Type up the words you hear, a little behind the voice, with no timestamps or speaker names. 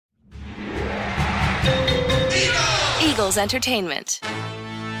Eagles Entertainment. With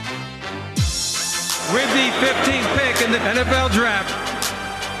the 15th pick in the NFL Draft,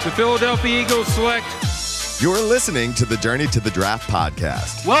 the Philadelphia Eagles select. You're listening to the Journey to the Draft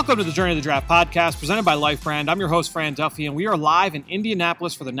podcast. Welcome to the Journey to the Draft podcast, presented by Life Brand. I'm your host, Fran Duffy, and we are live in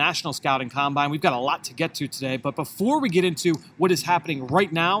Indianapolis for the National Scouting Combine. We've got a lot to get to today, but before we get into what is happening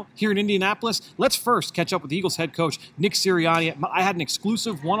right now here in Indianapolis, let's first catch up with the Eagles head coach, Nick Sirianni. I had an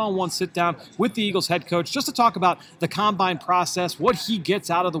exclusive one-on-one sit-down with the Eagles head coach just to talk about the Combine process, what he gets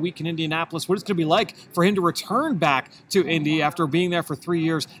out of the week in Indianapolis, what it's going to be like for him to return back to Indy after being there for 3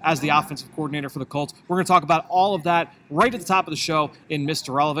 years as the offensive coordinator for the Colts. We're going to talk about all of that right at the top of the show in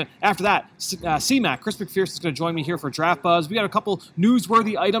Mr. Relevant. After that, CMAC, Chris McPherson, is going to join me here for Draft Buzz. We got a couple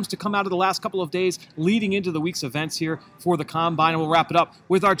newsworthy items to come out of the last couple of days leading into the week's events here for the Combine, and we'll wrap it up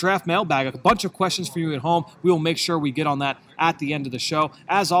with our draft mailbag. A bunch of questions for you at home. We will make sure we get on that at the end of the show.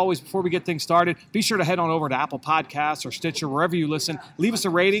 As always, before we get things started, be sure to head on over to Apple Podcasts or Stitcher, wherever you listen. Leave us a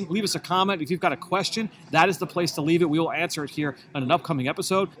rating, leave us a comment. If you've got a question, that is the place to leave it. We will answer it here on an upcoming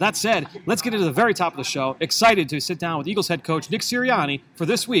episode. That said, let's get into the very top of the show. Excited to sit down with Eagles head coach Nick Sirianni for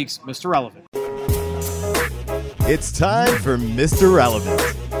this week's Mr. Relevant. It's time for Mr. Relevant.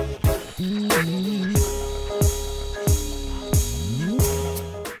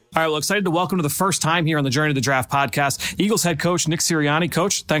 All right, well, excited to welcome to the first time here on the Journey to the Draft podcast, Eagles head coach Nick Sirianni.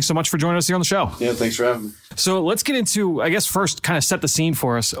 Coach, thanks so much for joining us here on the show. Yeah, thanks for having me. So let's get into, I guess, first kind of set the scene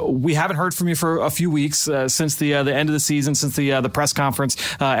for us. We haven't heard from you for a few weeks since the end of the season, since the press conference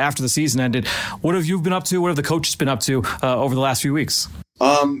after the season ended. What have you been up to? What have the coaches been up to over the last few weeks?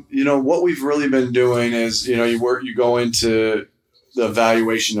 What we've really been doing is, you go into the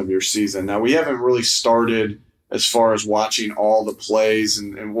evaluation of your season. Now, we haven't really started as far as watching all the plays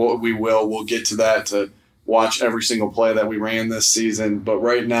and what we'll get to that, to watch every single play that we ran this season. But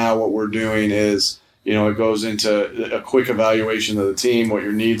right now what we're doing is, it goes into a quick evaluation of the team, what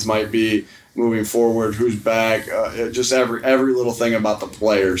your needs might be moving forward, who's back, just every little thing about the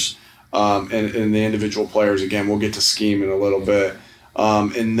players and the individual players. Again, we'll get to scheme in a little bit.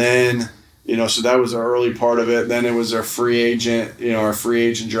 And then, so that was the early part of it. Then it was our free agent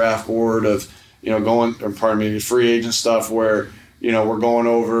draft board of, free agent stuff where, we're going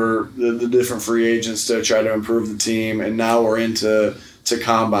over the different free agents to try to improve the team. And now we're into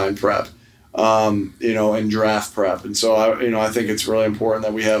combine prep, and draft prep. And so, I think it's really important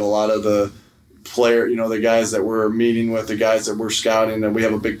that we have a lot of the player, the guys that we're meeting with, the guys that we're scouting, that we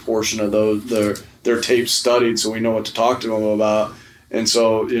have a big portion of their tapes studied so we know what to talk to them about. And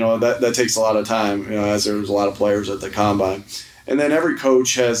so, that takes a lot of time, as there's a lot of players at the combine. And then every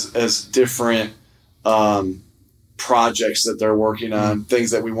coach has different projects that they're working on,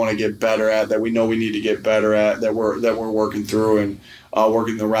 things that we want to get better at, that we know we need to get better at, that we're working through and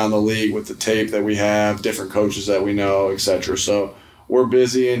working around the league with the tape that we have, different coaches that we know, et cetera. So we're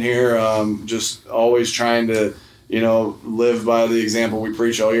busy in here, just always trying to, live by the example we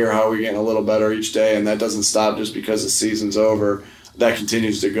preach all year, how we're getting a little better each day, and that doesn't stop just because the season's over. That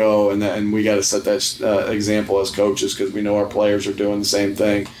continues to go, and we got to set that example as coaches, because we know our players are doing the same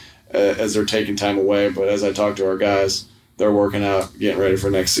thing as they're taking time away. But as I talk to our guys, they're working out, getting ready for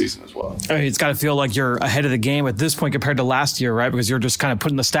next season as well. I mean, it's got to feel like you're ahead of the game at this point compared to last year, right? Because you're just kind of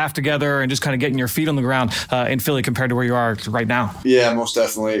putting the staff together and just kind of getting your feet on the ground in Philly compared to where you are right now. Yeah, most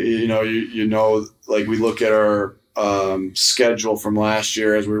definitely. Like we look at our schedule from last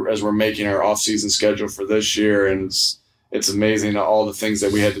year as we're making our off-season schedule for this year, and it's amazing all the things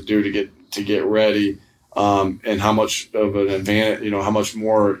that we had to do to get ready, and how much of an advantage, how much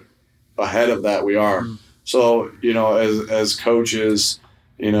more ahead of that we are. Mm-hmm. So, as coaches,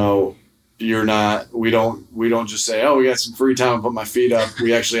 we don't just say, oh, we got some free time and put my feet up.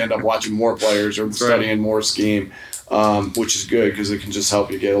 We actually end up watching more players or studying more scheme. Which is good because it can just help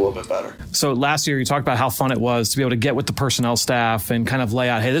you get a little bit better. So last year you talked about how fun it was to be able to get with the personnel staff and kind of lay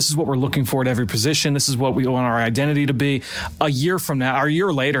out, hey, this is what we're looking for at every position. This is what we want our identity to be. A year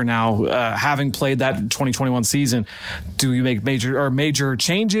later now, having played that 2021 season, do you make major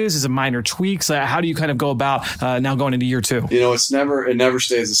changes? Is it minor tweaks? How do you kind of go about now going into year two? It never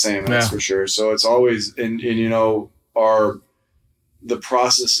stays the same. That's for sure. So it's always, the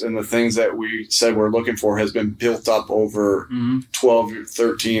process and the things that we said we're looking for has been built up over 12,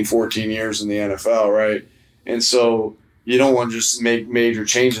 13, 14 years in the NFL, right? And so you don't want to just make major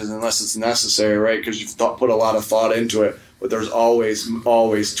changes unless it's necessary, right? Because you've put a lot of thought into it, but there's always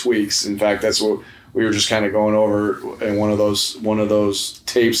tweaks. In fact, that's what we were just kind of going over in one of those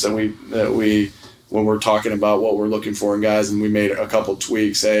tapes that we when we're talking about what we're looking for in guys, and we made a couple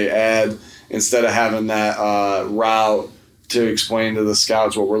tweaks. Add, instead of having that route to explain to the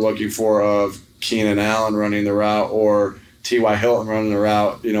scouts what we're looking for, of Keenan Allen running the route or T.Y. Hilton running the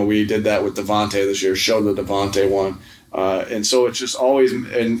route. We did that with Devontae this year, showed the Devontae one. And so it's just always,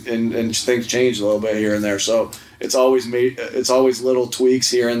 and things change a little bit here and there. So it's always little tweaks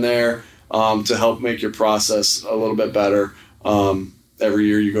here and there to help make your process a little bit better. Every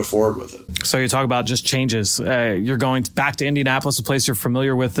year you go forward with it. So you talk about just changes. You're going back to Indianapolis, a place you're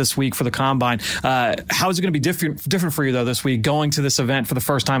familiar with this week for the Combine. How is it going to be different for you, though, this week, going to this event for the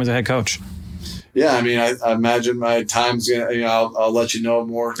first time as a head coach? Yeah, I mean, I imagine my time's going to, I'll let you know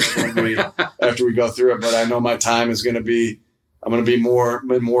more after we go through it, but I know my time is going to be, I'm going to be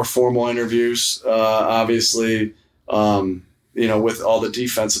more formal interviews, obviously, with all the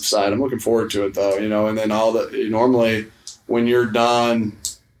defensive side. I'm looking forward to it, though, and then normally when you're done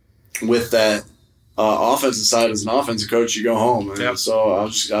with that offensive side as an offensive coach, you go home. Yep. So I'll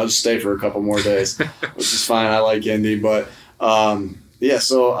just stay for a couple more days, which is fine. I like Indy, but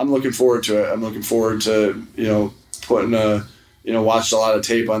so I'm looking forward to it. I'm looking forward to putting watched a lot of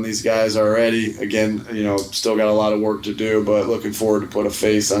tape on these guys already. Again, still got a lot of work to do, but looking forward to put a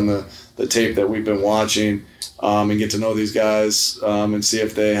face on the tape that we've been watching and get to know these guys and see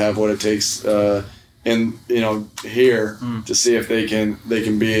if they have what it takes. Here to see if they can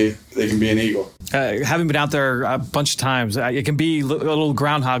be an Eagle. Having been out there a bunch of times, it can be a little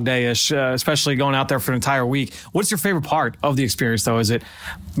Groundhog Day-ish, especially going out there for an entire week. What's your favorite part of the experience, though? Is it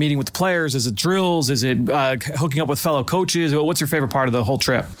meeting with the players? Is it drills? Is it hooking up with fellow coaches? What's your favorite part of the whole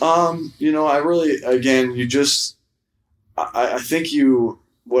trip? I really, again, I think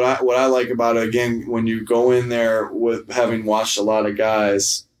what I like about it, again, when you go in there with having watched a lot of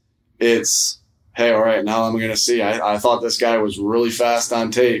guys, it's, hey, all right, now I'm going to see. I thought this guy was really fast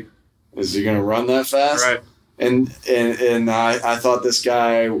on tape. Is he going to run that fast? Right. And I thought this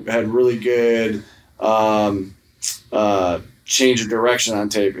guy had really good change of direction on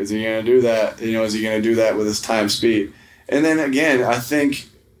tape. Is he going to do that? Is he going to do that with his time speed? And then again, I think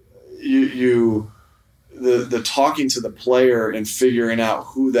the talking to the player and figuring out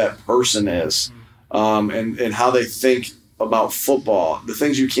who that person is, and how they think about football, the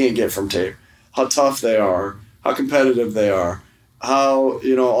things you can't get from tape. How tough they are, how competitive they are, how,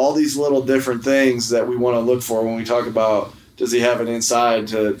 all these little different things that we want to look for when we talk about, does he have it inside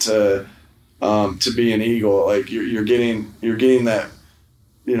to be an Eagle? Like you're getting that,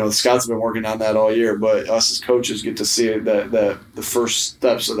 the scouts have been working on that all year, but us as coaches get to see it, that the first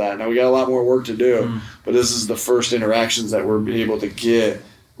steps of that. Now we got a lot more work to do, but this is the first interactions that we're able to get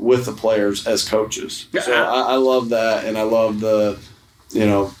with the players as coaches. Yeah. So I love that. And I love the,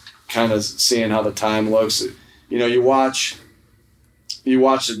 kind of seeing how the time looks. You watch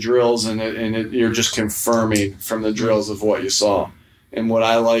the drills and you're just confirming from the drills of what you saw. And what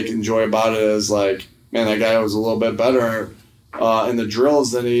I enjoy about it is man, that guy was a little bit better in the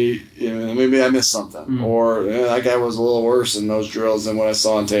drills than he, maybe I missed something, or that guy was a little worse in those drills than what I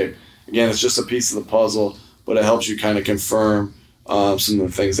saw on tape. Again, it's just a piece of the puzzle, but it helps you kind of confirm some of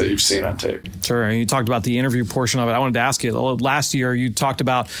the things that you've seen on tape. Sure. And you talked about the interview portion of it. I wanted to ask you, last year you talked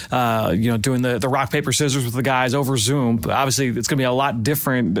about, doing the rock, paper, scissors with the guys over Zoom. But obviously, it's going to be a lot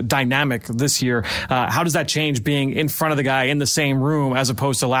different dynamic this year. How does that change being in front of the guy in the same room as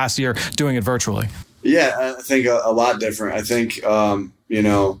opposed to last year doing it virtually? Yeah, I think a lot different. I think,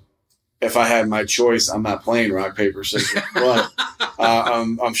 if I had my choice, I'm not playing rock, paper, scissors, but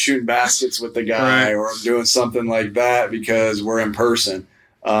I'm shooting baskets with the guy, right, or I'm doing something like that because we're in person.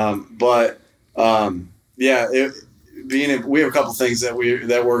 We have a couple things that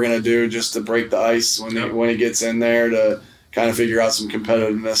we're going to do just to break the ice when he gets in there to kind of figure out some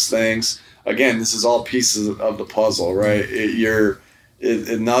competitiveness things. Again, this is all pieces of the puzzle, right?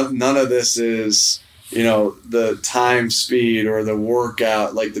 None of this is, the time, speed, or the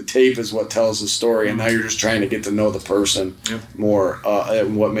workout. Like the tape is what tells the story, and now you're just trying to get to know the person more,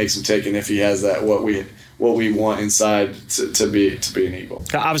 and what makes him tick, and if he has that, what we want inside to be an Eagle.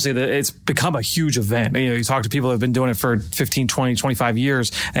 Obviously, it's become a huge event. You talk to people who have been doing it for 15, 20, 25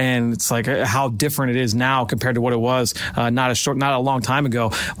 years, and it's like how different it is now compared to what it was not a long time ago.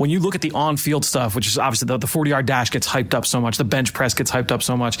 When you look at the on-field stuff, which is obviously the 40-yard dash gets hyped up so much, the bench press gets hyped up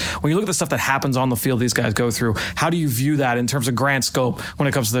so much. When you look at the stuff that happens on the field these guys go through, how do you view that in terms of grand scope when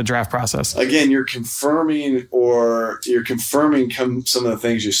it comes to the draft process? Again, you're confirming some of the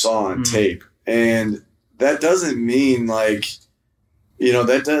things you saw on tape, and that doesn't mean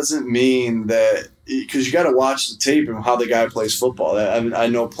that, because you got to watch the tape and how the guy plays football. I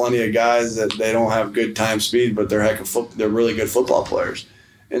know plenty of guys that they don't have good time speed, but they're really good football players.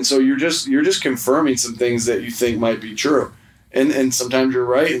 And so you're just confirming some things that you think might be true. And sometimes you're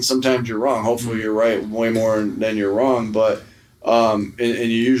right and sometimes you're wrong. Hopefully you're right way more than you're wrong. But and you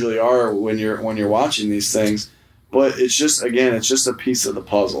usually are when you're watching these things. But it's just a piece of the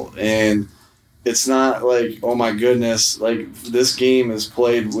puzzle, and it's not like, oh my goodness, like this game is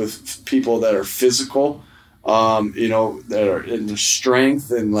played with people that are physical, that are in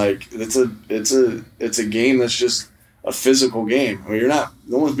strength, and like it's a game that's just a physical game. I mean, no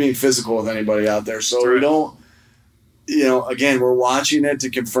one's being physical with anybody out there, so we don't. Again, we're watching it to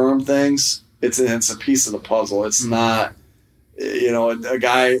confirm things. It's a piece of the puzzle. It's not. A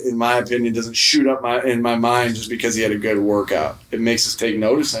guy, in my opinion, doesn't shoot up in my mind just because he had a good workout. It makes us take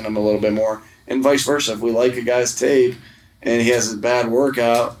notice in him a little bit more. And vice versa. If we like a guy's tape and he has a bad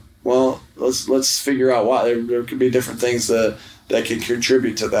workout, well, let's figure out why. There could be different things that can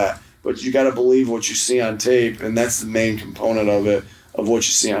contribute to that. But you got to believe what you see on tape, and that's the main component of it, of what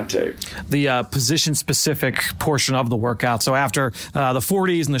you see on tape. The position-specific portion of the workout. So after the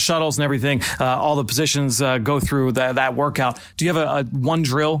 40s and the shuttles and everything, all the positions go through that workout. Do you have a one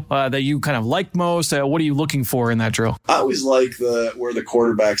drill that you kind of like most? What are you looking for in that drill? I always like where the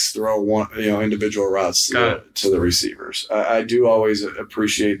quarterbacks throw individual routes to the receivers. I do always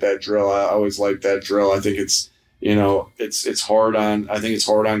appreciate that drill. I always like that drill. I think it's hard on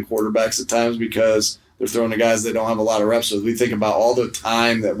quarterbacks at times because they're throwing to guys that don't have a lot of reps. So we think about all the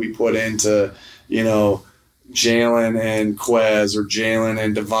time that we put into, Jalen and Quez or Jalen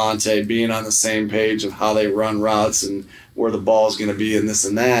and Devontae being on the same page of how they run routes and where the ball is going to be and this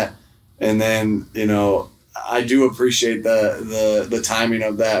and that. And then, I do appreciate the timing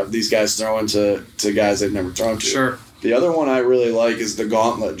of that, of these guys throwing to guys they've never thrown to. Sure. The other one I really like is the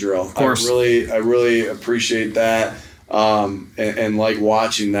gauntlet drill. Of course. I really appreciate that. And like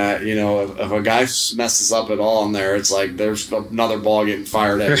watching that, if a guy messes up at all in there, it's like there's another ball getting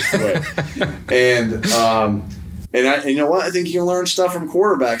fired at you quick. And you know what? I think you can learn stuff from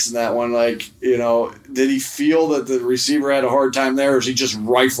quarterbacks in that one. Like, did he feel that the receiver had a hard time there, or is he just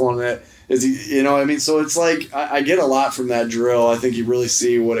rifling it? Is he, So it's like I get a lot from that drill. I think you really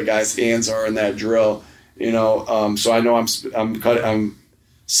see what a guy's hands are in that drill. So I know I'm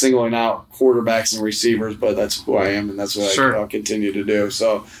singling out quarterbacks and receivers, but that's who I am, and that's what I'll continue to do.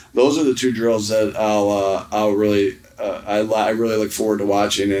 So those are the two drills that I'll really I really look forward to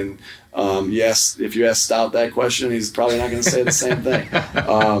watching. And yes, if you ask Stout that question, he's probably not going to say the same thing.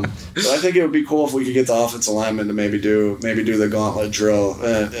 But I think it would be cool if we could get the offensive lineman to maybe do the gauntlet drill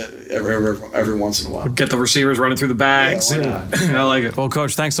every once in a while. Get the receivers running through the bags. Yeah, I like it. Well,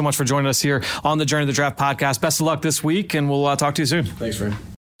 Coach, thanks so much for joining us here on the Journey to the Draft podcast. Best of luck this week, and we'll talk to you soon. Thanks, friend.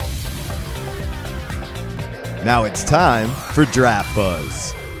 Now it's time for Draft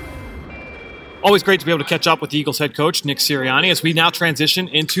Buzz. Always great to be able to catch up with the Eagles head coach, Nick Sirianni, as we now transition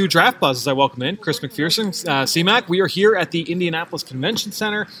into Draft Buzz. As I welcome in Chris McPherson, CMAC. We are here at the Indianapolis Convention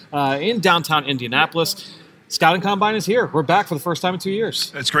Center in downtown Indianapolis. Scouting Combine is here. We're back for the first time in 2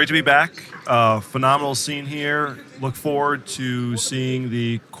 years. It's great to be back. Phenomenal scene here. Look forward to seeing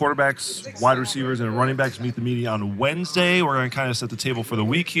the quarterbacks, wide receivers, and running backs meet the media on Wednesday. We're going to kind of set the table for the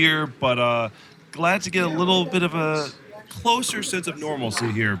week here, but glad to get a little bit of a closer sense of normalcy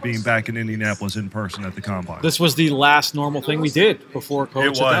here, being back in Indianapolis in person at the Combine. This was the last normal thing we did before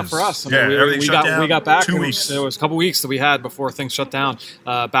COVID shut down for us. We got back. 2 weeks. It was a couple weeks that we had before things shut down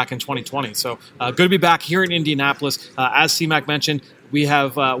back in 2020. So good to be back here in Indianapolis. As CMAC mentioned, we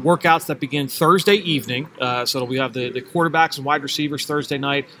have workouts that begin Thursday evening. So we have the quarterbacks and wide receivers Thursday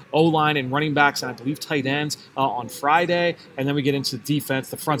night, O-line and running backs, and I believe tight ends on Friday. And then we get into defense,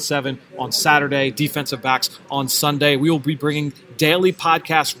 the front seven on Saturday, defensive backs on Sunday. We will be bringing daily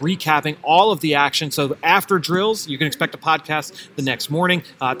podcasts recapping all of the action. So after drills, you can expect a podcast the next morning.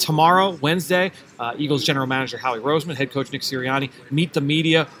 Tomorrow, Wednesday, Eagles General Manager Howie Roseman, head coach Nick Sirianni, meet the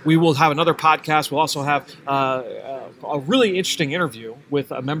media. We will have another podcast. We'll also have a really interesting interview with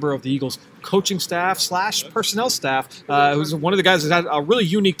a member of the Eagles coaching staff / personnel staff, who's one of the guys that has a really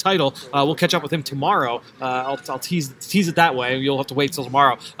unique title. We'll catch up with him tomorrow. I'll tease it that way. You'll have to wait till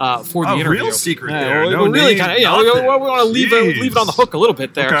tomorrow for the interview. Real secret there. We really kind of, we want to leave it on the hook a little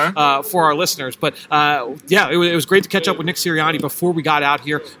bit there for our listeners. But it was great to catch up with Nick Sirianni before we got out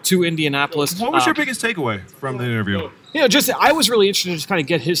here to Indianapolis. What was your biggest takeaway from the interview? I was really interested to just kind of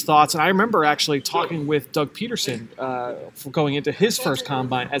get his thoughts. And I remember actually talking with Doug Peterson for going into his first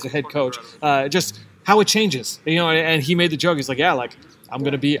combine as a head coach, just how it changes. And he made the joke. He's like, I'm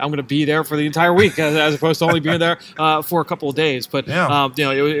gonna be there for the entire week as opposed to only being there for a couple of days. But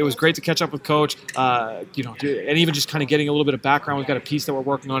it was great to catch up with Coach. And even just kind of getting a little bit of background. We've got a piece that we're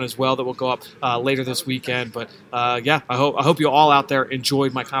working on as well that will go up later this weekend. But I hope you all out there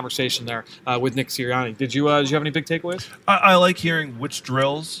enjoyed my conversation there with Nick Sirianni. Did you have any big takeaways? I like hearing which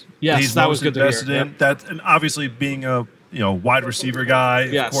drills he's that most was good invested to hear. in. That, and obviously being a wide receiver guy.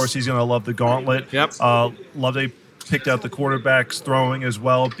 Yes. Of course, he's going to love the gauntlet. Yep. Love they picked out the quarterbacks throwing as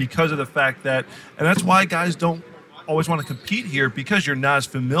well because of the fact that, and that's why guys don't always want to compete here, because you're not as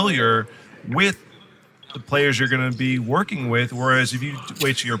familiar with the players you're going to be working with. Whereas if you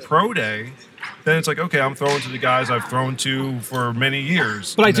wait to your pro day, then it's like, okay, I'm throwing to the guys I've thrown to for many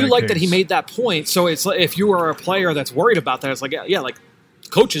years. But I do like that he made that point. So it's like, if you are a player that's worried about that, it's like, yeah, like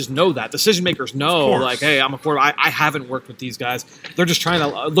coaches know that. Decision makers know, like, hey, I'm a quarterback. I haven't worked with these guys. They're just trying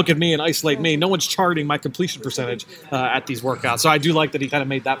to look at me and isolate me. No one's charting my completion percentage at these workouts. So I do like that he kind of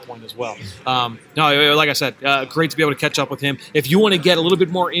made that point as well. No, like I said, great to be able to catch up with him. If you want to get a little bit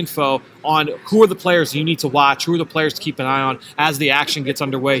more info on who are the players you need to watch, who are the players to keep an eye on as the action gets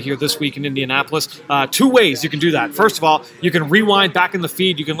underway here this week in Indianapolis, 2 ways you can do that. First of all, you can rewind back in the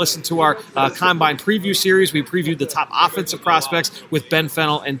feed. You can listen to our Combine preview series. We previewed the top offensive prospects with Ben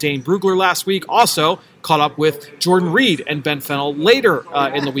Fennell and Dane Brugler last week. Also caught up with Jordan Reed and Ben Fennell later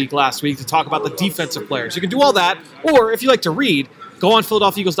in the week last week to talk about the defensive players. You can do all that, or if you like to read, go on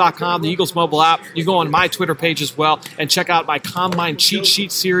PhiladelphiaEagles.com, the Eagles mobile app. You go on my Twitter page as well and check out my Combine cheat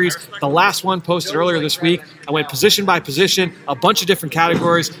sheet series. The last one posted earlier this week. I went position by position, a bunch of different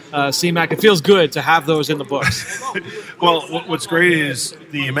categories. C-Mac, it feels good to have those in the books. Well, what's great is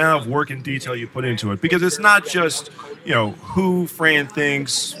the amount of work and detail you put into it, because it's not just who Fran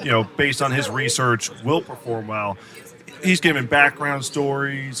thinks based on his research will perform well. He's giving background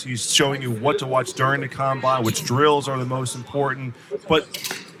stories. He's showing you what to watch during the combine, which drills are the most important. But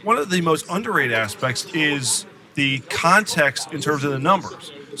one of the most underrated aspects is the context in terms of the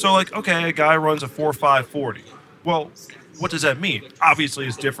numbers. So, like, okay, a guy runs a 4.5 40. Well, what does that mean? Obviously,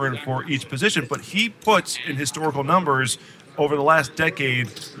 it's different for each position, but he puts in historical numbers over the last decade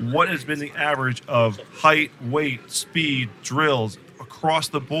what has been the average of height, weight, speed, drills across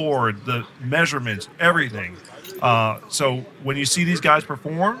the board, the measurements, everything. So when you see these guys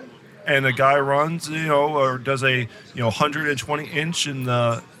perform and a guy runs, or does a 120 inch in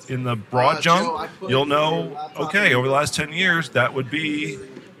the broad jump, you'll know, okay, over the last 10 years, that would be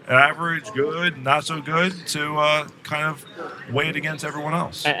average, good, not so good, to kind of weigh it against everyone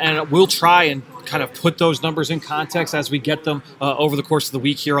else. And we'll try and kind of put those numbers in context as we get them over the course of the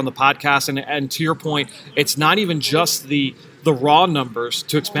week here on the podcast. And to your point, it's not even just the raw numbers.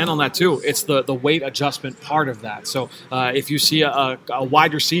 To expand on that too, it's the weight adjustment part of that. So if you see a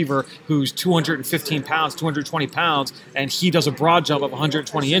wide receiver who's 215 pounds, 220 pounds, and he does a broad jump of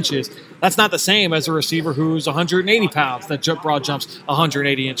 120 inches, that's not the same as a receiver who's 180 pounds that broad jumps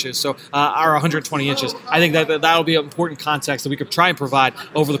 180 inches, or 120 inches. I think that'll be an important context that we could try and provide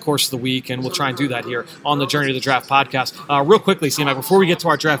over the course of the week, and we'll try and do that here on the Journey to the Draft podcast. Real quickly, C-Mac, before we get to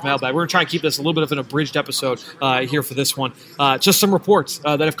our draft mailbag, we're going to try and keep this a little bit of an abridged episode here for this one. Just some reports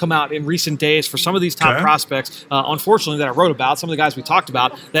that have come out in recent days for some of these top prospects, unfortunately, that I wrote about, some of the guys we talked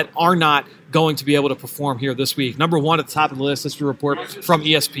about that are not going to be able to perform here this week. Number one at the top of the list, this is a report from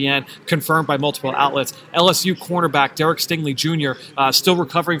ESPN, confirmed by multiple outlets. LSU cornerback Derek Stingley Jr. Still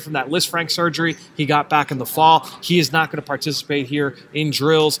recovering from that Lisfranc surgery he got back in the fall. He is not going to participate here in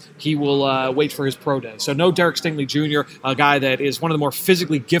drills. He will wait for his pro day. So no Derek Stingley Jr., a guy that is one of the more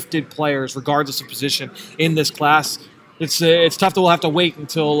physically gifted players, regardless of position, in this class. It's tough that we'll have to wait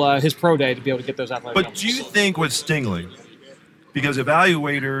until his pro day to be able to get those athletic numbers. But do you think with Stingley, because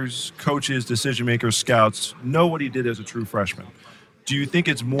evaluators, coaches, decision makers, scouts know what he did as a true freshman, do you think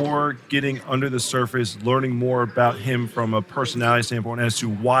it's more getting under the surface, learning more about him from a personality standpoint as to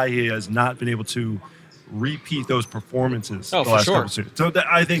why he has not been able to repeat those performances the last couple of seasons? So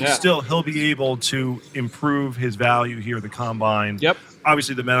I think still he'll be able to improve his value here at the Combine. Yep.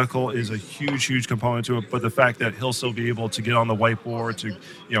 Obviously, the medical is a huge, huge component to it, but the fact that he'll still be able to get on the whiteboard to,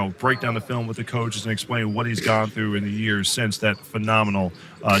 break down the film with the coaches and explain what he's gone through in the years since that phenomenal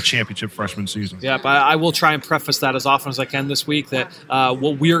championship freshman season. Yeah, but I will try and preface that as often as I can this week that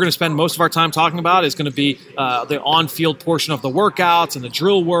what we are going to spend most of our time talking about is going to be the on-field portion of the workouts and the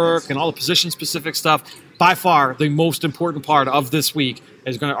drill work and all the position-specific stuff. By far, the most important part of this week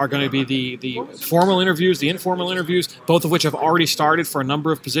are going to be the formal interviews, the informal interviews, both of which have already started for a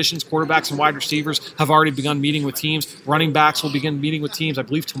number of positions. Quarterbacks and wide receivers have already begun meeting with teams. Running backs will begin meeting with teams, I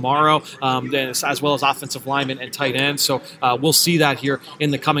believe, tomorrow, as well as offensive linemen and tight ends. So we'll see that here in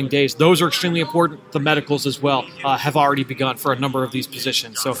the coming days. Those are extremely important. The medicals as well have already begun for a number of these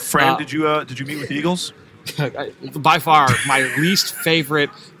positions. So, Fran, did you meet with the Eagles? By far, my least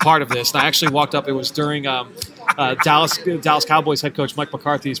favorite part of this, and I actually walked up, it was during Dallas Cowboys head coach Mike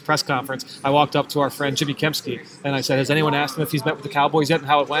McCarthy's press conference. I walked up to our friend Jimmy Kempski, and I said, has anyone asked him if he's met with the Cowboys yet and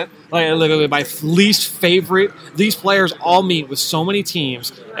how it went? Literally, my least favorite. These players all meet with so many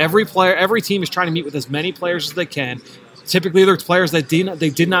teams. Every team is trying to meet with as many players as they can. typically they're players that they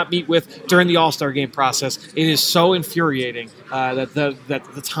did not meet with during the All-Star game process. It is so infuriating that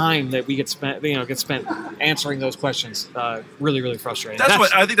the time that we get spent answering those questions really, really frustrating.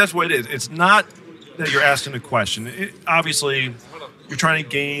 I think that's what it is. It's not that you're asking a question. Obviously, you're trying to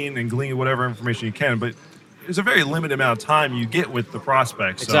gain and glean whatever information you can, but there's a very limited amount of time you get with the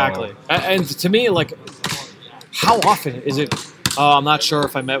prospects. Exactly. And to me, like, how often is it, oh, I'm not sure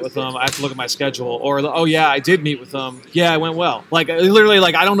if I met with them, I have to look at my schedule, or, oh, yeah, I did meet with them, yeah, it went well. Like, literally,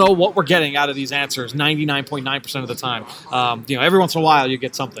 like, I don't know what we're getting out of these answers 99.9% of the time. Every once in a while you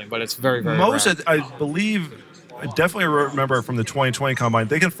get something, but it's very, very rare. I believe, I definitely remember from the 2020 Combine,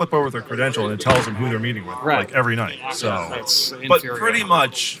 they can flip over their credential and it tells them who they're meeting with, like, every night. So, but pretty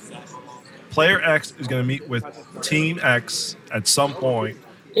much, player X is going to meet with Team X at some point.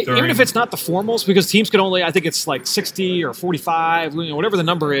 Even if it's not the formals, because teams can only, I think it's like 60 or 45, whatever the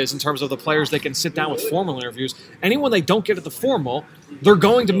number is in terms of the players they can sit down with formal interviews. Anyone they don't get at the formal, they're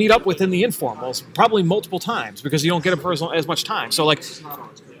going to meet up with in the informals, probably multiple times, because you don't get as much time. So, like,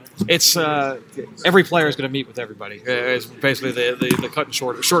 it's every player is going to meet with everybody. Is basically the cut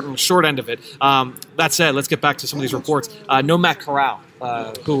and short end of it. That said, let's get back to some of these reports. No Matt Corral,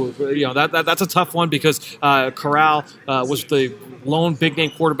 who that's a tough one because Corral was the lone big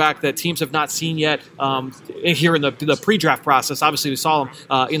name quarterback that teams have not seen yet here in the pre-draft process. Obviously, we saw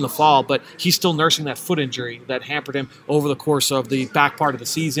him in the fall, but he's still nursing that foot injury that hampered him over the course of the back part of the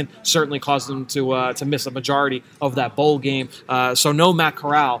season. Certainly caused him to miss a majority of that bowl game. So no Matt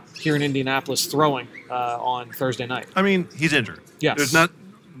Corral here in Indianapolis throwing on Thursday night. I mean, he's injured. Yes. There's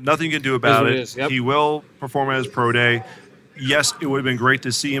nothing you can do about it. Yep. He will perform at his pro day. Yes, it would have been great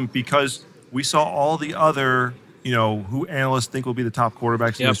to see him because we saw all the other, who analysts think will be the top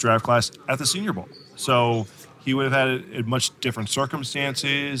quarterbacks in this draft class at the Senior Bowl. So he would have had it in much different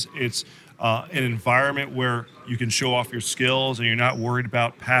circumstances. It's an environment where you can show off your skills and you're not worried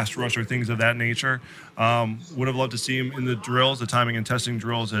about pass rush or things of that nature. Would have loved to see him in the drills, the timing and testing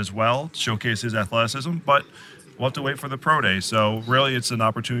drills as well, to showcase his athleticism. But we'll have to wait for the pro day. So really it's an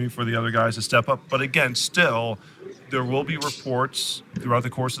opportunity for the other guys to step up. But again, still, there will be reports throughout the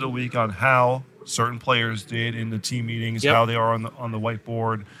course of the week on how certain players did in the team meetings, how they are on the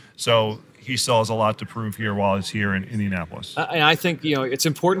whiteboard. So he still has a lot to prove here while he's here in Indianapolis. And I think, it's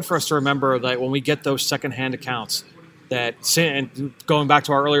important for us to remember that when we get those secondhand accounts, and going back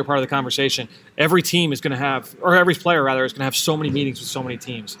to our earlier part of the conversation, every team is going to have, or every player rather, is going to have so many meetings with so many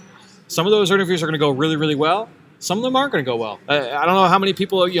teams. Some of those interviews are going to go really, really well. Some of them aren't going to go well. I don't know how many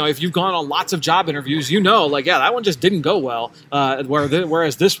people, if you've gone on lots of job interviews, that one just didn't go well,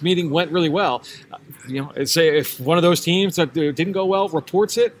 whereas this meeting went really well. Say if one of those teams that didn't go well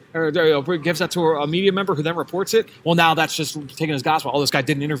reports it or gives that to a media member who then reports it, well, now that's just taken as gospel. Oh, this guy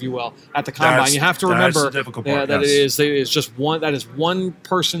didn't interview well at the Combine. You have to remember that it is just one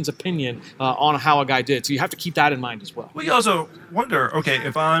person's opinion on how a guy did. So you have to keep that in mind as well. Well, you also wonder, okay,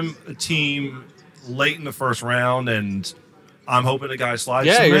 if I'm a team late in the first round and I'm hoping a guy slides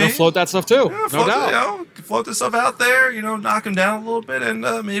to me. Yeah, you're going to float that stuff too. Yeah, no doubt. Float this stuff out there, knock him down a little bit, and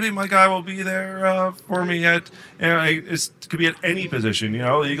maybe my guy will be there for me it could be at any position.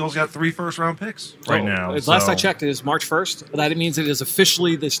 The Eagles got 3 first-round picks right now. Last I checked, it is March 1st. That means it is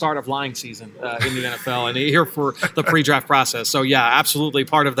officially the start of lying season in the NFL, and here for the pre-draft process. So, yeah, absolutely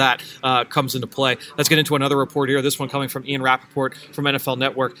part of that comes into play. Let's get into another report here. This one coming from Ian Rappaport from NFL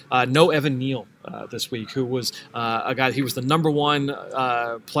Network. No Evan Neal this week, who was a guy, he was the number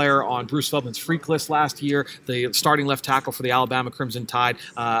 1 player on Bruce Feldman's freak list last year, the starting left tackle for the Alabama Crimson Tide.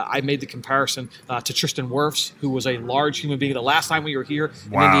 I made the comparison to Tristan Wirfs, who was a large human being. The last time we were here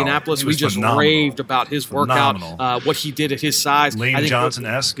in Indianapolis, we just raved about his workout, what he did at his size. Lane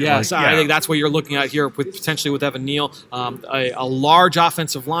Johnson-esque. Yes, I think that's what you're looking at here potentially with Evan Neal, a large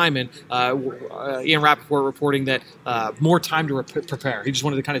offensive lineman. Ian Rappaport reporting that more time to prepare. He just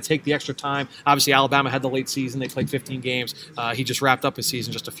wanted to kind of take the extra time. Obviously, Alabama had the late season. They played 15 games. He just wrapped up his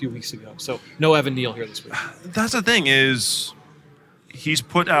season just a few weeks ago. So no Evan Neal here this week. That's the thing is he's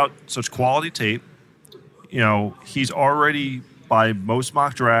put out such quality tape. He's already, by most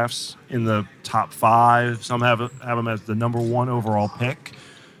mock drafts, in the top 5. Some have him as the number 1 overall pick.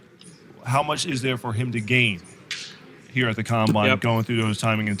 How much is there for him to gain here at the Combine going through those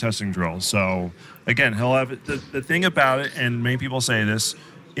timing and testing drills? So, again, he'll have it. The thing about it, and many people say this,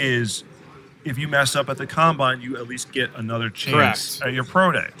 is if you mess up at the Combine, you at least get another chance at your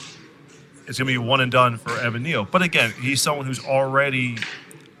pro day. It's going to be one and done for Evan Neal. But again, he's someone who's already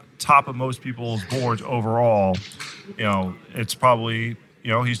top of most people's boards overall. It's probably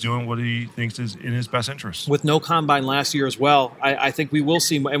he's doing what he thinks is in his best interest. With no combine last year as well, I think we will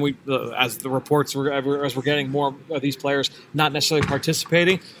see, and we as the reports as we're getting more of these players not necessarily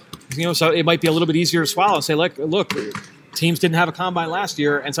participating, so it might be a little bit easier to swallow and say, look. Teams didn't have a combine last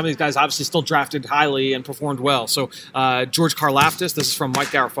year, and some of these guys obviously still drafted highly and performed well. So George Karlaftis, this is from Mike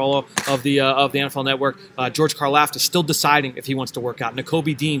Garafolo of the NFL Network. George Karlaftis still deciding if he wants to work out.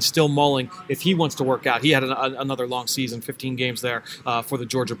 Nakobe Dean still mulling if he wants to work out. He had another long season, 15 games there for the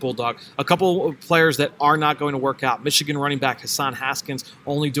Georgia Bulldog. A couple of players that are not going to work out. Michigan running back Hassan Haskins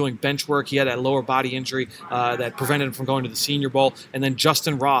only doing bench work. He had a lower body injury that prevented him from going to the Senior Bowl. And then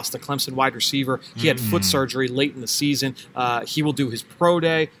Justin Ross, the Clemson wide receiver, he had foot surgery late in the season. He will do his pro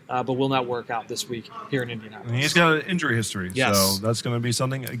day, but will not work out this week here in Indianapolis. And he's got an injury history, so that's going to be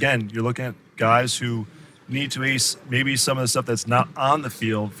something. Again, you're looking at guys who need to ace maybe some of the stuff that's not on the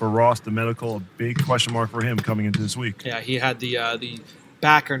field. For Ross, the medical, a big question mark for him coming into this week. Yeah, he had the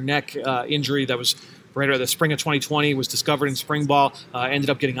back or neck injury that was right at the spring of 2020, was discovered in spring ball, ended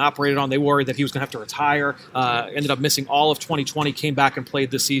up getting operated on. They worried that he was going to have to retire, ended up missing all of 2020, came back and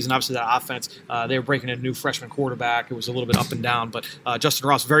played this season. Obviously, that offense, they were breaking in a new freshman quarterback. It was a little bit up and down, but Justin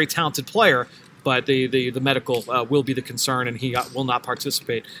Ross, very talented player, but the medical will be the concern, and he will not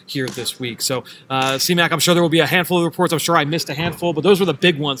participate here this week. So, C-Mac, I'm sure there will be a handful of reports. I'm sure I missed a handful, but those were the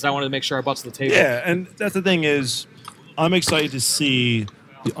big ones that I wanted to make sure I brought to the table. Yeah, and that's the thing is, I'm excited to see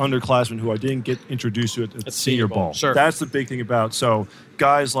the underclassmen who I didn't get introduced to at Senior Bowl. Sure. That's the big thing about. So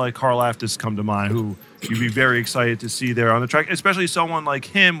guys like Karlaftis come to mind who you'd be very excited to see there on the track, especially someone like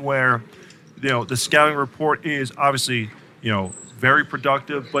him where, the scouting report is obviously, very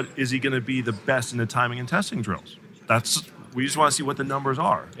productive, but is he going to be the best in the timing and testing drills? We just want to see what the numbers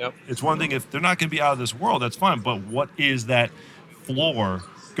are. Yep. It's one thing if they're not going to be out of this world, that's fine, but what is that floor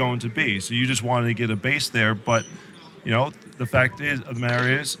going to be? So you just wanted to get a base there, but the fact of the matter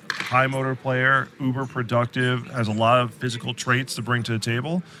is, high motor player, uber productive, has a lot of physical traits to bring to the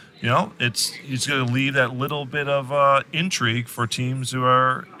table. He's going to leave that little bit of intrigue for teams who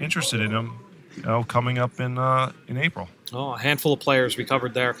are interested in him, coming up in April. Oh, a handful of players we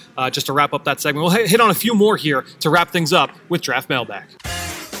covered there. Just to wrap up that segment, we'll hit on a few more here to wrap things up with Draft Mailbag.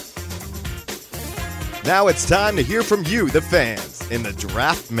 Now it's time to hear from you, the fans, in the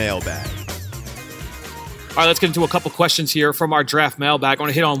Draft Mailbag. All right, let's get into a couple questions here from our Draft Mailbag. I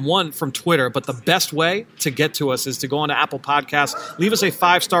want to hit on one from Twitter, but the best way to get to us is to go on to Apple Podcasts, leave us a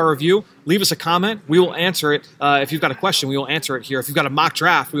 5-star review, leave us a comment. We will answer it. If you've got a question, we will answer it here. If you've got a mock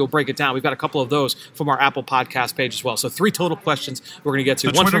draft, we will break it down. We've got a couple of those from our Apple Podcast page as well. So 3 total questions we're going to get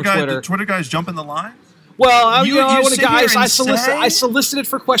to. One from Twitter. The Twitter guys jumping the line? Well, I solicited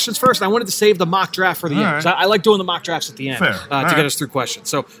for questions first, and I wanted to save the mock draft for the end. Right. So I like doing the mock drafts at the end to get us through questions.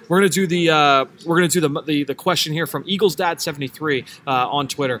 So we're going to do the question here from EaglesDad73 on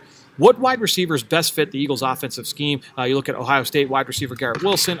Twitter. What wide receivers best fit the Eagles' offensive scheme? You look at Ohio State wide receiver Garrett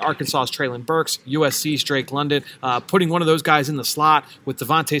Wilson, Arkansas's Traylon Burks, USC's Drake London. Putting one of those guys in the slot with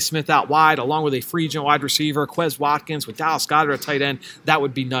Devontae Smith out wide, along with a free agent wide receiver, Quez Watkins, with Dallas Goedert at tight end, that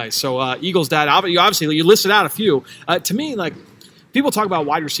would be nice. So Eagles' dad, obviously you listed out a few. To me, people talk about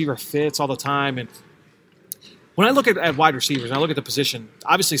wide receiver fits all the time, and when I look at wide receivers and I look at the position,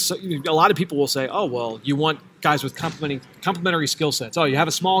 obviously a lot of people will say, oh, well, you want guys with complementary skill sets. Oh, you have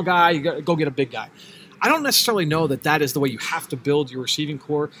a small guy, you go get a big guy. I don't necessarily know that is the way you have to build your receiving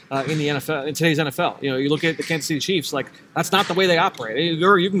core in the NFL, in today's NFL. You look at the Kansas City Chiefs, that's not the way they operate.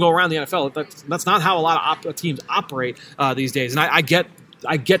 You can go around the NFL. That's not how a lot of teams operate these days. And I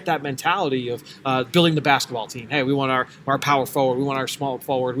get that mentality of building the basketball team. Hey, we want our power forward. We want our small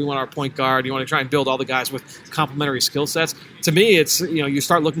forward. We want our point guard. You want to try and build all the guys with complementary skill sets. To me, it's, you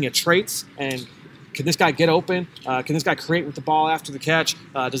start looking at traits and can this guy get open? Can this guy create with the ball after the catch?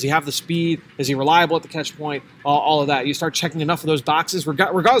 Does he have the speed? Is he reliable at the catch point? All of that. You start checking enough of those boxes,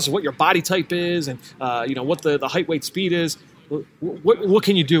 regardless of what your body type is and what the height, weight, speed is. What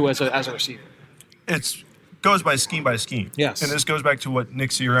can you do as a receiver? It goes by scheme. Yes. And this goes back to what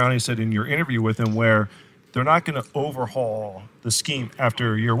Nick Sirianni said in your interview with him, where they're not going to overhaul the scheme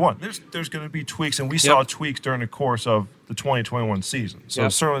after year one. There's going to be tweaks, and we saw tweaks during the course of the 2021 season. So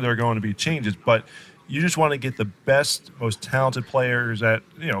certainly there are going to be changes, but you just want to get the best, most talented players at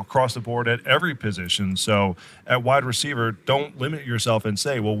across the board at every position. So at wide receiver, don't limit yourself and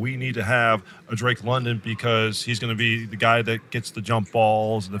say, well, we need to have a Drake London because he's going to be the guy that gets the jump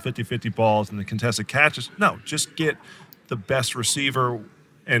balls, the 50-50 balls, and the contested catches. No, just get the best receiver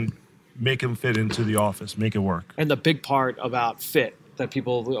and make him fit into the office, make it work. And the big part about fit that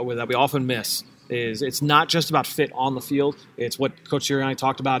we often miss is it's not just about fit on the field. It's what Coach Sirianni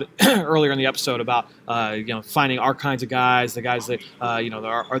talked about earlier in the episode about finding our kinds of guys, the guys that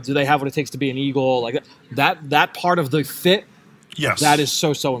do they have what it takes to be an Eagle, like that part of the fit. Yes. That is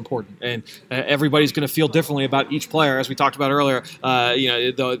so important, and everybody's going to feel differently about each player, as we talked about earlier.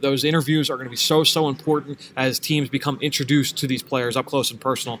 Those interviews are going to be so important as teams become introduced to these players up close and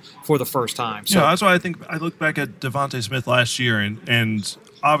personal for the first time. So that's why I think I look back at Devontae Smith last year, and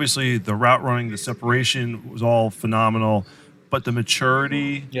obviously the route running, the separation was all phenomenal, but the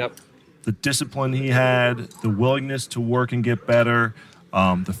maturity, the discipline he had, the willingness to work and get better,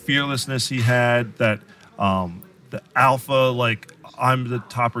 the fearlessness he had, that. The alpha, like I'm the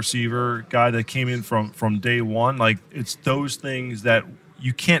top receiver guy that came in from day one. Like it's those things that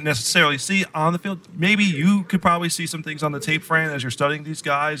you can't necessarily see on the field. Maybe you could probably see some things on the tape, Fran, as you're studying these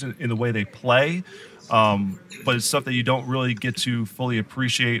guys and in the way they play. But it's stuff that you don't really get to fully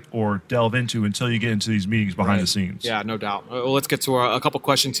appreciate or delve into until you get into these meetings behind the scenes. Yeah, no doubt. Well, let's get to a couple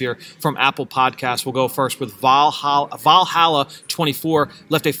questions here from Apple Podcasts. We'll go first with Valhalla24.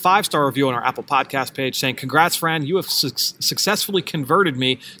 Left a 5-star review on our Apple Podcast page saying, "Congrats, Fran. You have successfully converted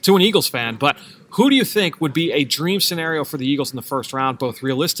me to an Eagles fan, but who do you think would be a dream scenario for the Eagles in the first round, both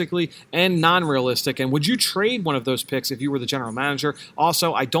realistically and non-realistic? And would you trade one of those picks if you were the general manager?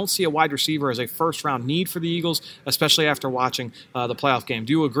 Also, I don't see a wide receiver as a first-round need for the Eagles, especially after watching the playoff game.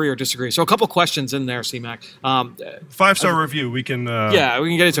 Do you agree or disagree?" So a couple questions in there, C-Mac. 5-star review. We can we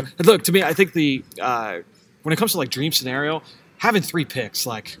can get into it. Look, to me, I think when it comes to like dream scenario, having 3 picks,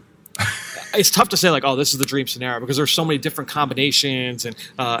 like – it's tough to say like, oh, this is the dream scenario because there's so many different combinations and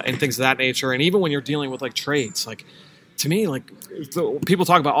things of that nature. And even when you're dealing with like trades, like to me, like people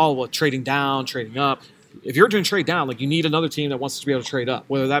talk about trading down, trading up. If you're doing trade down, like you need another team that wants to be able to trade up,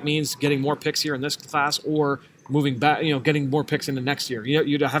 whether that means getting more picks here in this class or moving back, getting more picks in the next year.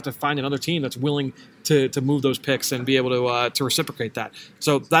 You'd have to find another team that's willing to move those picks and be able to reciprocate that.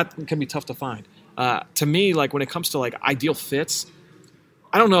 So that can be tough to find. To me, like when it comes to like ideal fits,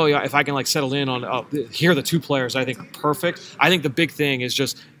 I don't know if I can like settle in on here are the 2 players I think are perfect. I think the big thing is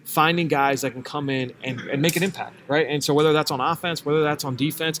just finding guys that can come in and make an impact, right? And so whether that's on offense, whether that's on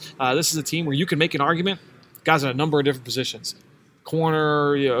defense, this is a team where you can make an argument. Guys in a number of different positions,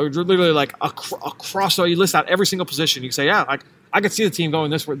 corner, literally like across. So you list out every single position. You can say, yeah, like I could see the team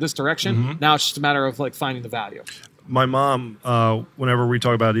going this direction. Mm-hmm. Now it's just a matter of like finding the value. My mom, whenever we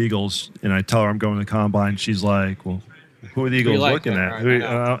talk about Eagles, and I tell her I'm going to the combine, she's like, well. Who are the Eagles looking at? Right,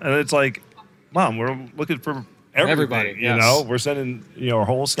 and it's like, Mom, we're looking for everybody. Yes. We're sending our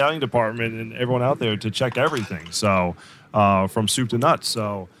whole scouting department and everyone out there to check everything. So from soup to nuts.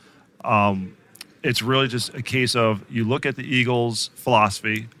 So it's really just a case of you look at the Eagles'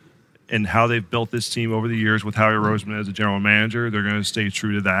 philosophy and how they've built this team over the years with Howie Roseman as a general manager. They're going to stay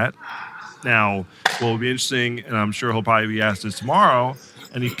true to that. Now, what will be interesting, and I'm sure he'll probably be asked this tomorrow.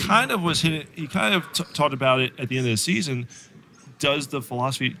 And he kind of talked about it at the end of the season. Does the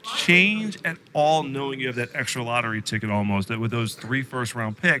philosophy change at all, knowing you have that extra lottery ticket almost, that with those 3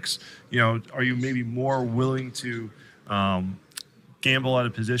 first-round picks, are you maybe more willing to gamble at a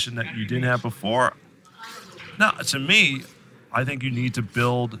position that you didn't have before? Now, to me, I think you need to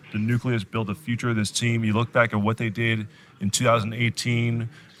build the nucleus, build the future of this team. You look back at what they did in 2018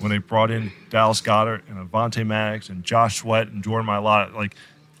 when they brought in Dallas Goedert and Avonte Maddox and Josh Sweat and Jordan Mailata. Like,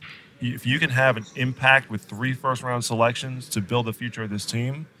 if you can have an impact with 3 first-round selections to build the future of this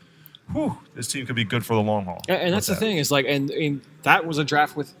team, this team could be good for the long haul. And that's the thing is like, and that was a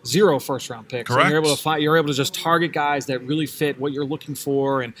draft with 0 first-round picks. Correct. And you're able to just target guys that really fit what you're looking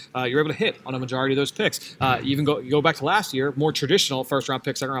for, and you're able to hit on a majority of those picks. Even go back to last year, more traditional first-round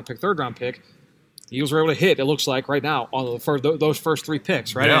pick, second-round pick, third-round pick. The Eagles were able to hit, it looks like, right now on those first 3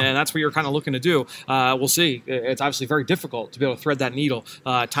 picks, right? Yeah. And that's what you're kind of looking to do. We'll see. It's obviously very difficult to be able to thread that needle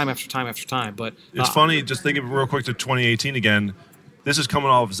time after time after time. But it's funny, just thinking real quick to 2018 again. This is coming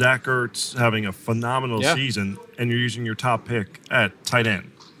off Zach Ertz having a phenomenal season, and you're using your top pick at tight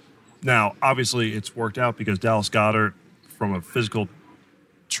end. Now, obviously, it's worked out because Dallas Goedert, from a physical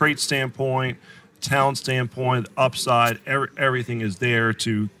trait standpoint, talent standpoint, upside, everything is there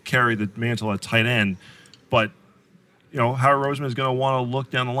to carry the mantle at tight end. But, Howard Roseman is going to want to look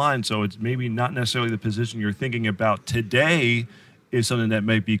down the line, so it's maybe not necessarily the position you're thinking about today is something that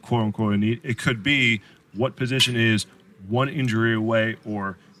might be quote-unquote a need. It could be what position is one injury away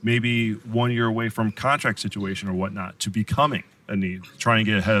or maybe 1 year away from contract situation or whatnot to becoming a need. Try and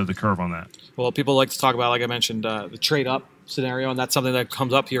get ahead of the curve on that. Well, people like to talk about, like I mentioned, the trade up scenario, and that's something that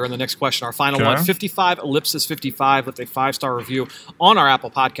comes up here in the next question. Our final Okay. one, 55 Ellipsis 55, with a 5-star review on our Apple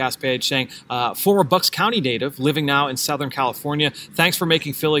Podcast page saying, former Bucks County native, living now in Southern California. Thanks for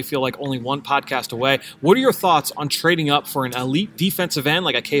making Philly feel like only one podcast away. What are your thoughts on trading up for an elite defensive end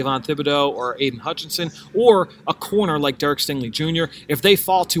like a Kayvon Thibodeau or Aiden Hutchinson, or a corner like Derek Stingley Jr.? If they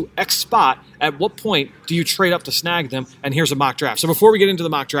fall to X spot, at what point do you trade up to snag them? And here's a mock draft. So before we get into the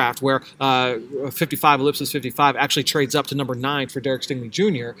mock draft, where 55 Ellipsis 55 actually trades up to number 9 for Derek Stingley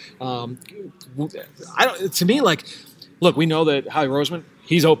Jr., to me, like, look, we know that Howie Roseman,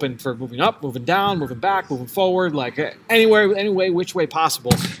 he's open for moving up, moving down, moving back, moving forward, like anywhere, any way, which way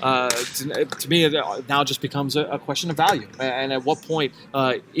possible. To me, it now just becomes a question of value. And at what point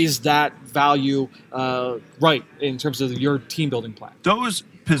is that value right in terms of your team building plan? Those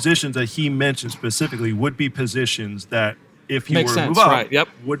positions that he mentioned specifically would be positions that, if he Makes were to sense, move up, right, yep.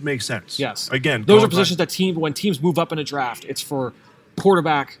 would make sense. Yes. Again, those are going positions back- that when teams move up in a draft, it's for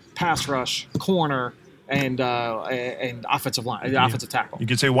quarterback, pass rush, corner, and offensive line, offensive tackle. You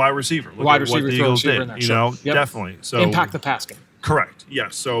could say wide receiver. Look Wide at receiver, what the throw Eagles receiver did. in there, You sure. know, Yep. definitely. So Impact the pass game. Correct.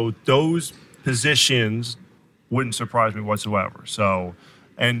 Yes. So those positions wouldn't surprise me whatsoever. So,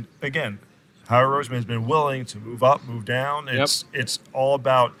 and again, Howie Roseman has been willing to move up, move down. It's all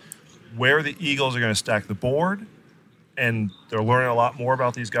about where the Eagles are going to stack the board, and they're learning a lot more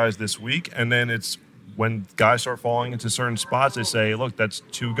about these guys this week. And then it's when guys start falling into certain spots, they say, look, that's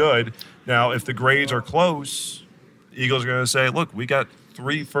too good. Now, if the grades are close, the Eagles are going to say, look, we got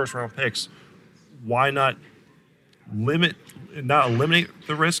 3 first-round picks. Why not not eliminate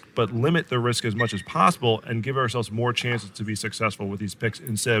the risk, but limit the risk as much as possible and give ourselves more chances to be successful with these picks,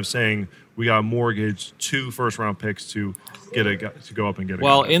 instead of saying we got to mortgage 2 first-round picks to get to go up and get a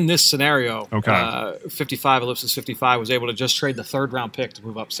Well, guy. in this scenario, Okay. 55 Ellipsis 55 was able to just trade the 3rd-round pick to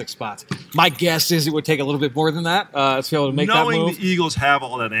move up 6 spots. My guess is it would take a little bit more than that to be able to make Knowing that move. the Eagles have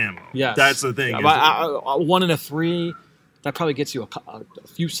all that ammo. Yes. That's the thing. is- 1 and a 3, that probably gets you a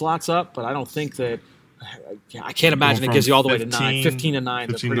few slots up, but I don't think that. I can't imagine it from gives you all the way to 15 9. 15 and 9,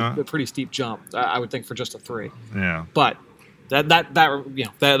 15 to 9? a pretty steep jump, I would think, for just a 3. yeah. But that's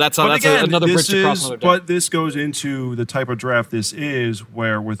But again, another bridge to cross another day. But this goes into the type of draft this is,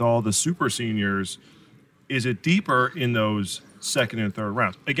 where with all the super seniors, is it deeper in those 2nd and 3rd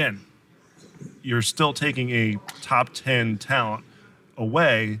rounds? Again, you're still taking a top 10 talent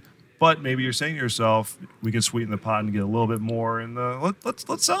away, but maybe you're saying to yourself, we can sweeten the pot and get a little bit more. And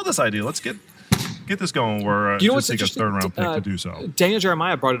let's sell this idea. Let's get this going. Where You know just what's take a interesting? 3rd round pick to do so. Daniel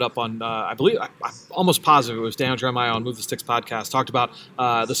Jeremiah brought it up on, I believe, I'm almost positive it was Daniel Jeremiah on Move the Sticks podcast, talked about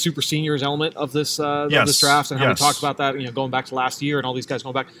the super seniors element of this this draft, and how we talked about that, going back to last year and all these guys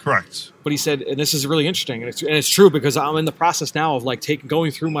going back. Correct. But he said, and this is really interesting, and it's true, because I'm in the process now of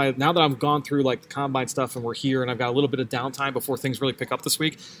going through now that I've gone through like the combine stuff and we're here and I've got a little bit of downtime before things really pick up this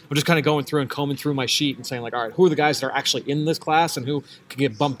week. I'm just kind of going through and combing through my sheet and saying, like, all right, who are the guys that are actually in this class and who can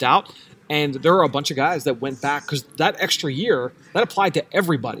get bumped out? And there are a bunch of guys that went back, because that extra year, that applied to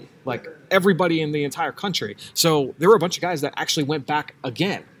everybody, like everybody in the entire country. So there were a bunch of guys that actually went back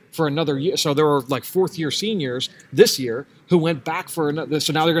again for another year. So there were like 4th-year seniors this year who went back for another.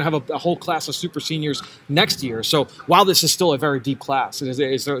 So now they're going to have a whole class of super seniors next year. So while this is still a very deep class, there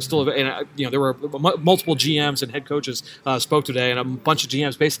were multiple GMs and head coaches spoke today, and a bunch of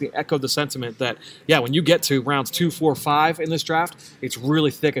GMs basically echoed the sentiment that, when you get to rounds 2, 4, 5 in this draft, it's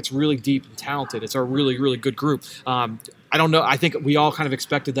really thick, it's really deep and talented. It's a really, really good group. I don't know. I think we all kind of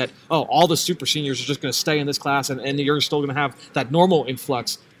expected that, all the super seniors are just going to stay in this class, and you're still going to have that normal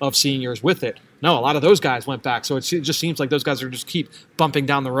influx of seniors with it. No, a lot of those guys went back. So it just seems like those guys are just keep bumping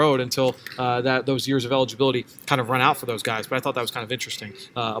down the road until those years of eligibility kind of run out for those guys. But I thought that was kind of interesting,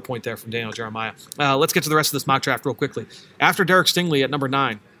 a point there from Daniel Jeremiah. Let's get to the rest of this mock draft real quickly. After Derek Stingley at number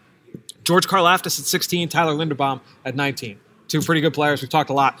 9, George Karlaftis at 16, Tyler Linderbaum at 19. 2 pretty good players. We've talked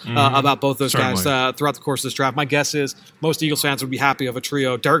a lot about both those guys throughout the course of this draft. My guess is most Eagles fans would be happy of a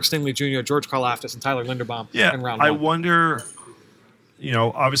trio: Derek Stingley Jr., George Karlaftis, and Tyler Linderbaum in round 1. I wonder,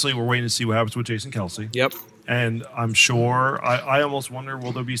 obviously we're waiting to see what happens with Jason Kelce. Yep. And I'm sure, I almost wonder,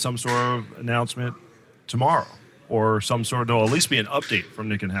 will there be some sort of announcement tomorrow, or there'll at least be an update from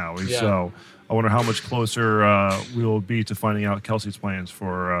Nick and Howie. Yeah. So I wonder how much closer we will be to finding out Kelsey's plans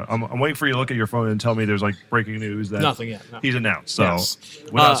for. I'm waiting for you to look at your phone and tell me there's like breaking news that Nothing yet. No. he's announced. So Yes.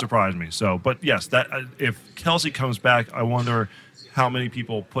 would not surprise me. So, but yes, that if Kelce comes back, I wonder how many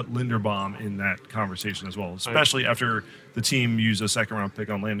people put Linderbaum in that conversation as well, especially after the team used a 2nd-round pick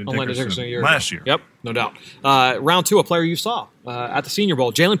on Landon Dickerson last year. Yep, no doubt. Round 2, a player you saw at the Senior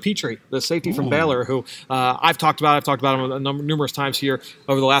Bowl, Jalen Petrie, the safety from Baylor, who I've talked about him numerous times here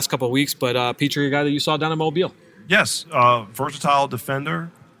over the last couple of weeks. But Petrie, a guy that you saw down in Mobile. Yes, versatile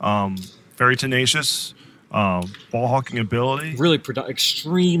defender, very tenacious, ball hawking ability. Really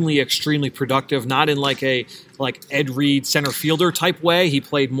extremely productive. Not in like Ed Reed center fielder type way. He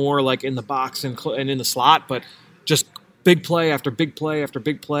played more like in the box and in the slot, but just big play after big play after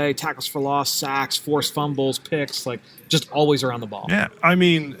big play, tackles for loss, sacks, forced fumbles, picks, like just always around the ball. Yeah, I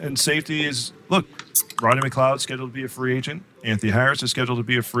mean, and safety is, look, Rodney McLeod is scheduled to be a free agent. Anthony Harris is scheduled to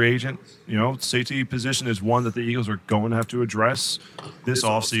be a free agent. You know, safety position is one that the Eagles are going to have to address this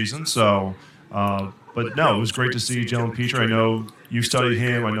offseason. So, but no, it was great to see Jalen Pitre. I know you studied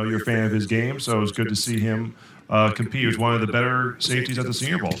him. I know you're a fan of his game, so it was good to see him compete. He was one of the better safeties at the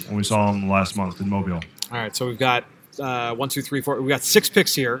Senior Bowl when we saw him last month in Mobile. All right, so we've got 1, 2, 3, 4. We've got 6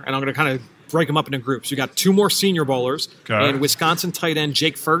 picks here, and I'm going to kind of break them up into groups. We got 2 more Senior Bowlers, and Wisconsin tight end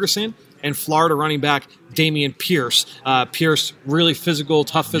Jake Ferguson and Florida running back Dameon Pierce. Pierce, really physical,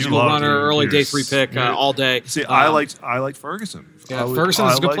 tough physical runner, early day 3 pick all day. See, I liked Ferguson. Yeah, Ferguson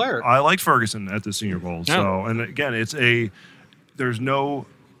is a good player. I liked Ferguson at the Senior Bowl. Yeah. So, and again, there's no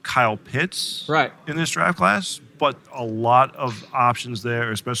Kyle Pitts in this draft class, but a lot of options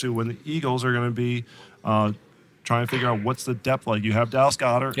there, especially when the Eagles are going to be trying to figure out what's the depth like. You have Dallas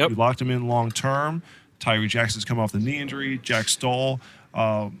Goedert. Yep. You locked him in long term. Tyree Jackson's come off the knee injury. Jack Stoll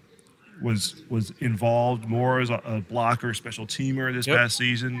was involved more as a blocker, special teamer this past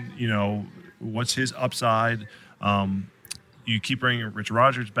season. You know, what's his upside? You keep bringing Richard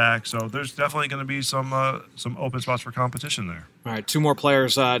Rodgers back, so there's definitely going to be some open spots for competition there. All right, 2 more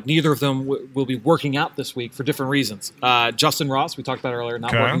players. Neither of them will be working out this week for different reasons. Justin Ross, we talked about earlier,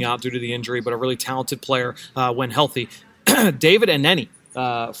 not working out due to the injury, but a really talented player when healthy. David Aneni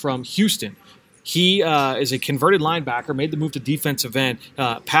from Houston. He is a converted linebacker, made the move to defensive end,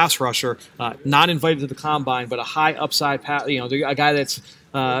 pass rusher, not invited to the combine, but a high upside pass. You know, a guy that's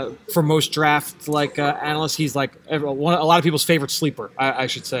for most draft analysts, he's like a lot of people's favorite sleeper, I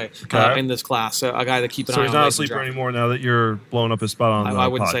should say, in this class. A guy that keep an eye on. So he's not a sleeper anymore now that you're blowing up his spot on. I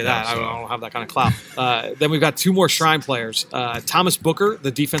wouldn't say that. So. I don't have that kind of clout. Then we've got 2 more Shrine players. Thomas Booker,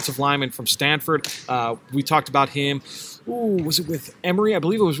 the defensive lineman from Stanford. We talked about him. Was it with Emory? I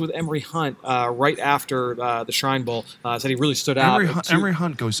believe it was with Emory Hunt right after the Shrine Bowl. Said he really stood out. Emory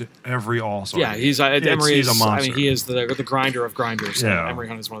Hunt goes to every All-Star. Yeah, he's a monster. I mean, he is the grinder of grinders. Yeah. Emory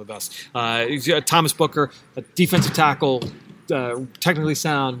Hunt is one of the best. Thomas Booker, a defensive tackle, technically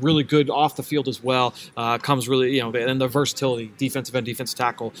sound, really good off the field as well. Comes really, and the versatility, defensive end, defensive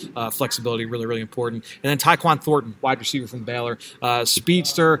tackle, flexibility, really, really important. And then Tyquan Thornton, wide receiver from Baylor,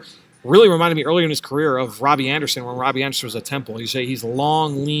 speedster. Really reminded me earlier in his career of Robbie Anderson when Robbie Anderson was at Temple. You say he's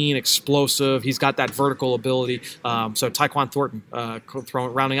long, lean, explosive. He's got that vertical ability. So Tyquan Thornton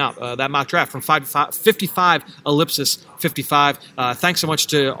rounding out that mock draft from 55 ellipsis 55. Thanks so much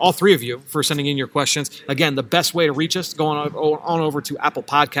to all 3 of you for sending in your questions. Again, the best way to reach us, go on over to Apple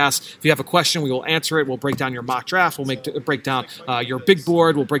Podcasts. If you have a question, we will answer it. We'll break down your mock draft. We'll break down your big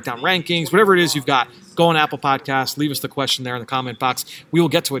board. We'll break down rankings. Whatever it is you've got, go on Apple Podcasts. Leave us the question there in the comment box. We will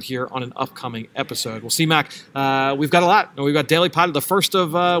get to it here on an upcoming episode. We'll see, Mac. We've got a lot. We've got Daily Pod, the first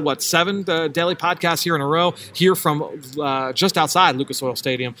of 7 daily podcasts here in a row, here from just outside Lucas Oil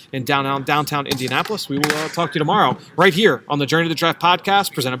Stadium in downtown Indianapolis. We will talk to you tomorrow right here on the Journey to the Draft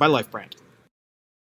podcast presented by Life Brand.